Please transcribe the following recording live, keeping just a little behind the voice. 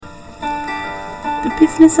The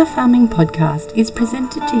Business of Farming podcast is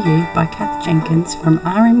presented to you by Kath Jenkins from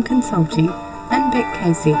RM Consulting and Beck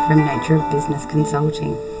Casey from Nature of Business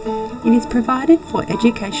Consulting. It is provided for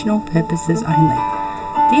educational purposes only.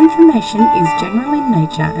 The information is general in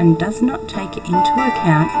nature and does not take into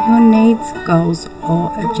account your needs, goals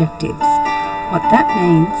or objectives. What that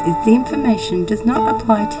means is the information does not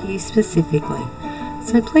apply to you specifically.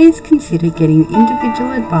 So please consider getting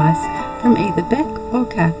individual advice from either Beck or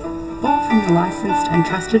Kath or from a licensed and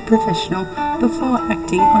trusted professional before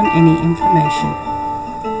acting on any information.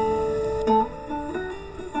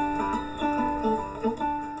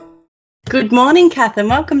 Good morning, Kath, and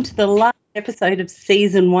welcome to the last episode of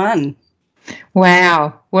Season 1.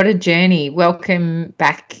 Wow, what a journey. Welcome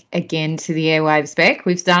back again to the airwaves, Beck.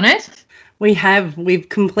 We've done it. We've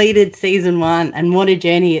completed Season 1, and what a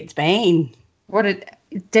journey it's been.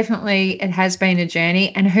 It has been a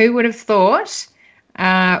journey, and who would have thought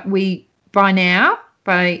the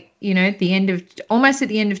end of almost at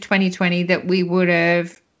the end of 2020 that we would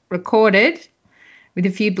have recorded with a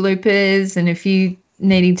few bloopers and a few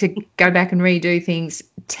needing to go back and redo things,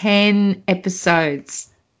 10 episodes.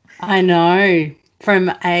 I know,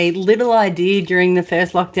 from a little idea during the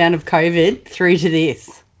first lockdown of COVID through to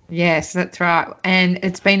this. Yes, that's right. And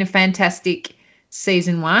it's been a fantastic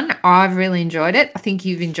Season 1. I've really enjoyed it. I think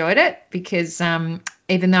you've enjoyed it because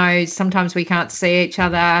even though sometimes we can't see each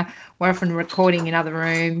other, we're often recording in other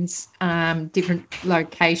rooms, different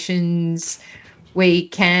locations. We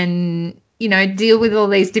can, deal with all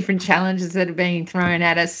these different challenges that are being thrown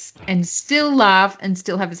at us and still laugh and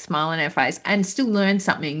still have a smile on our face and still learn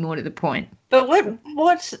something more to the point. But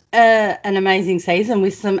what an amazing season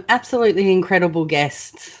with some absolutely incredible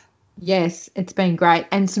guests. Yes, it's been great,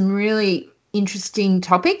 and some really interesting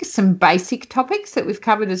topics, some basic topics that we've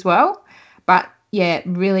covered as well. But yeah,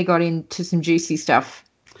 really got into some juicy stuff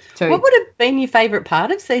too. What would have been your favourite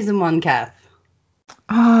part of Season 1, Kath?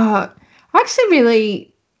 I've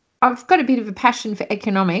got a bit of a passion for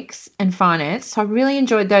economics and finance. So I really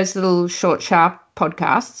enjoyed those little short, sharp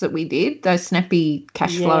podcasts that we did, those snappy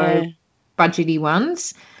cash flow, budgety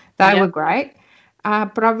ones. They were great.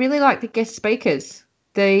 But I really like the guest speakers,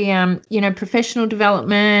 the, professional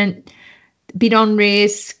development, bit on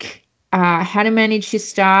risk, how to manage your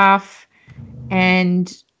staff,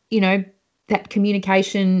 and, that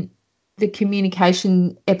communication, the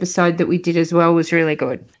communication episode that we did as well was really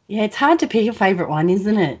good. Yeah, it's hard to pick a favourite one,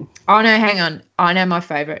 isn't it? Oh, no, hang on. I know my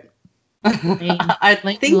favourite.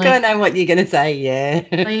 I know what you're going to say, yeah.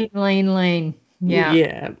 Lean.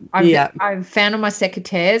 Yeah. I've found on my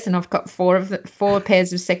secateurs, and I've got four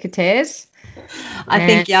pairs of secateurs. I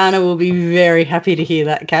think Yana will be very happy to hear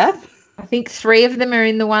that, Kath. I think 3 of them are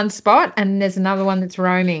in the one spot, and there's another one that's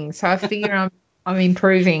roaming. So I figure I'm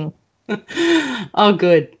improving. Oh,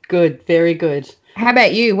 good, very good. How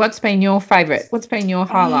about you? What's been your favourite? What's been your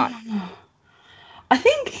highlight? I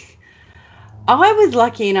think I was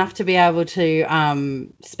lucky enough to be able to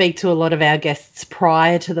speak to a lot of our guests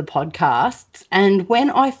prior to the podcast. And when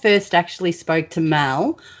I first actually spoke to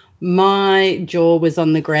Mel, my jaw was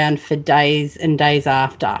on the ground for days and days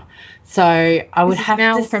after. So I would have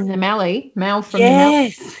Mel to... from the Mallee. Mel from the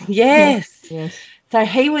Mallee. Yes. So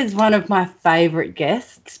he was one of my favourite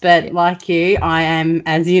guests, but like you, I am,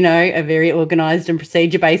 as you know, a very organised and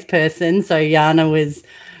procedure-based person, so Yana was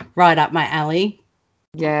right up my alley.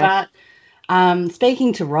 Yeah. But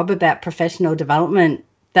speaking to Rob about professional development,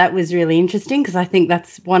 that was really interesting because I think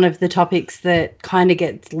that's one of the topics that kind of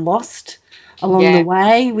gets lost along the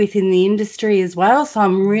way within the industry as well. So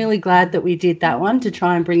I'm really glad that we did that one to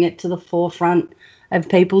try and bring it to the forefront of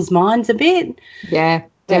people's minds a bit. Yeah,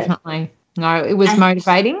 definitely. No, it was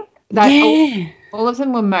motivating. All of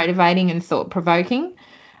them were motivating and thought-provoking.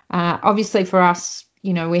 Obviously for us,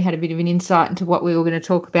 we had a bit of an insight into what we were going to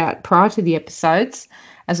talk about prior to the episodes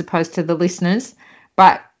as opposed to the listeners.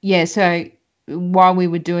 But, so while we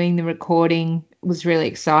were doing the recording, it was really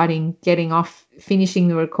exciting. Finishing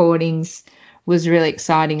the recordings was really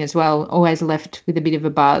exciting as well. Always left with a bit of a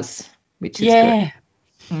buzz, which is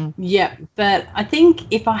good. Yeah, but I think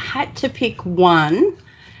if I had to pick one,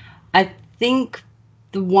 I think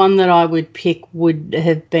the one that I would pick would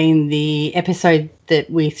have been the episode that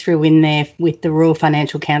we threw in there with the Rural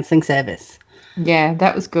Financial Counselling Service. Yeah,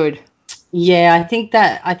 that was good. Yeah, I think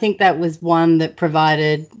that was one that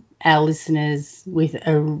provided our listeners with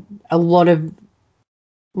a lot of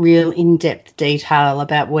real in-depth detail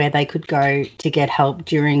about where they could go to get help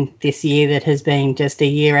during this year that has been just a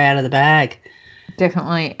year out of the bag.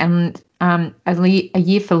 Definitely. And a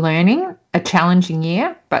year for learning, a challenging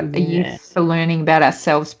year, but a year for learning about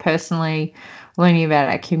ourselves personally, learning about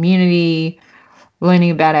our community,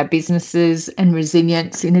 learning about our businesses and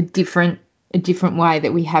resilience in a different way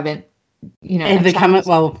that we haven't, ever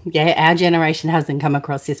our generation hasn't come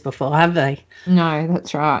across this before, have they? No,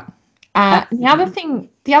 that's right. The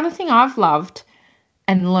other thing I've loved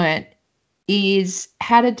and learnt is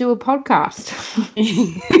how to do a podcast.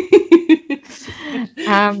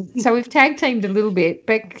 So we've tag teamed a little bit.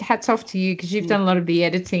 Beck, hats off to you because you've done a lot of the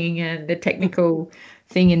editing and the technical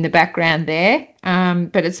thing in the background there.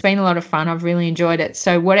 But it's been a lot of fun. I've really enjoyed it.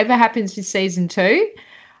 So whatever happens with season 2,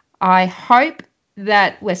 I hope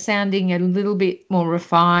that we're sounding a little bit more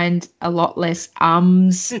refined, a lot less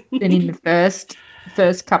ums than in the first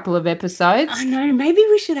couple of episodes. I know. Maybe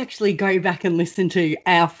we should actually go back and listen to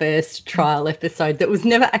our first trial episode that was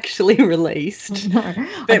never actually released. No,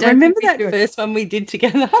 but remember that first one we did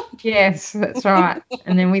together? Yes, that's right.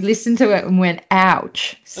 And then we listened to it and went,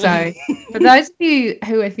 ouch. So for those of you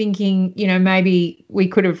who are thinking, maybe we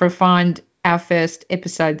could have refined our first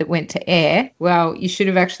episode that went to air, well, you should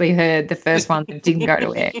have actually heard the first one that didn't go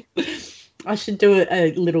to air. I should do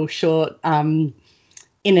a little short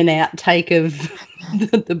in and out take of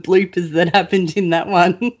the bloopers that happened in that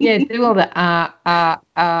one. Yeah, do all the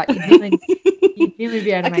you'd really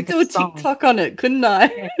be able to make a TikTok on it, couldn't I?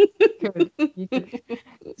 Yeah, you could.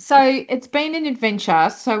 So it's been an adventure.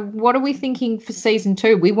 So what are we thinking for season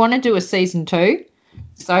 2? We want to do a season 2.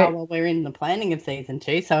 So we're in the planning of season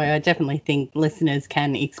 2, so I definitely think listeners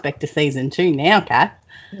can expect a season 2 now, Kath.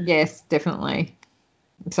 Yes, definitely.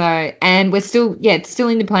 So, and we're still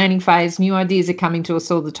in the planning phase. New ideas are coming to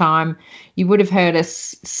us all the time. You would have heard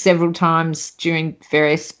us several times during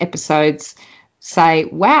various episodes say,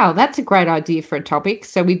 wow, that's a great idea for a topic.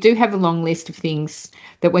 So we do have a long list of things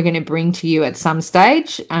that we're going to bring to you at some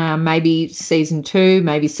stage, maybe season 2,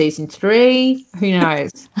 maybe season 3, who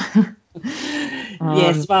knows?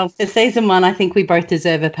 Yes, well, for season 1, I think we both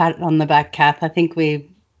deserve a pat on the back, Kath. I think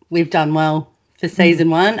we've done well for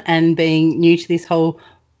season 1 and being new to this whole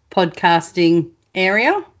podcasting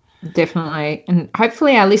area. Definitely. And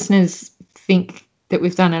hopefully our listeners think that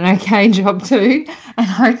we've done an okay job too, and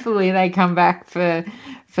hopefully they come back for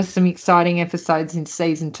some exciting episodes in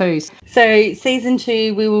season 2. So season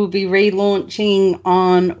 2 we will be relaunching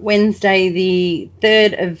on Wednesday the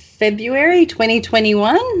 3rd of February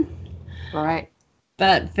 2021. Right.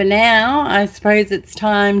 But for now, I suppose it's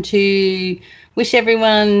time to wish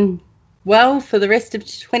everyone well for the rest of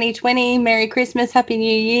 2020. Merry Christmas, Happy New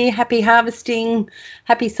Year, Happy harvesting,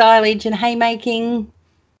 happy silage and haymaking.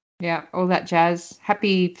 Yeah, all that jazz.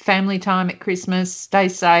 Happy family time at Christmas. Stay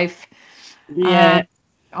safe. Yeah.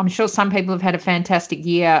 I'm sure some people have had a fantastic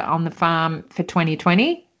year on the farm for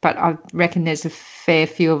 2020, but I reckon there's a fair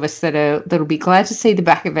few of us that'll be glad to see the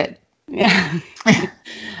back of it. Yeah,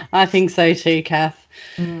 I think so too, Kath.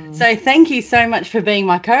 So thank you so much for being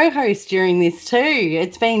my co-host during this too.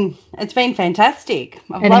 It's been fantastic.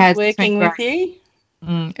 I've loved working with you.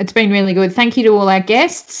 It's been really good. Thank you to all our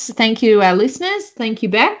guests. Thank you to our listeners. Thank you,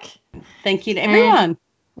 Beck. Thank you to everyone.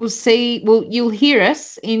 You'll hear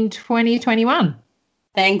us in 2021.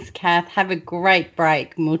 Thanks, Kath. Have a great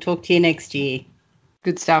break and we'll talk to you next year.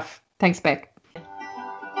 Good stuff. Thanks, Beck.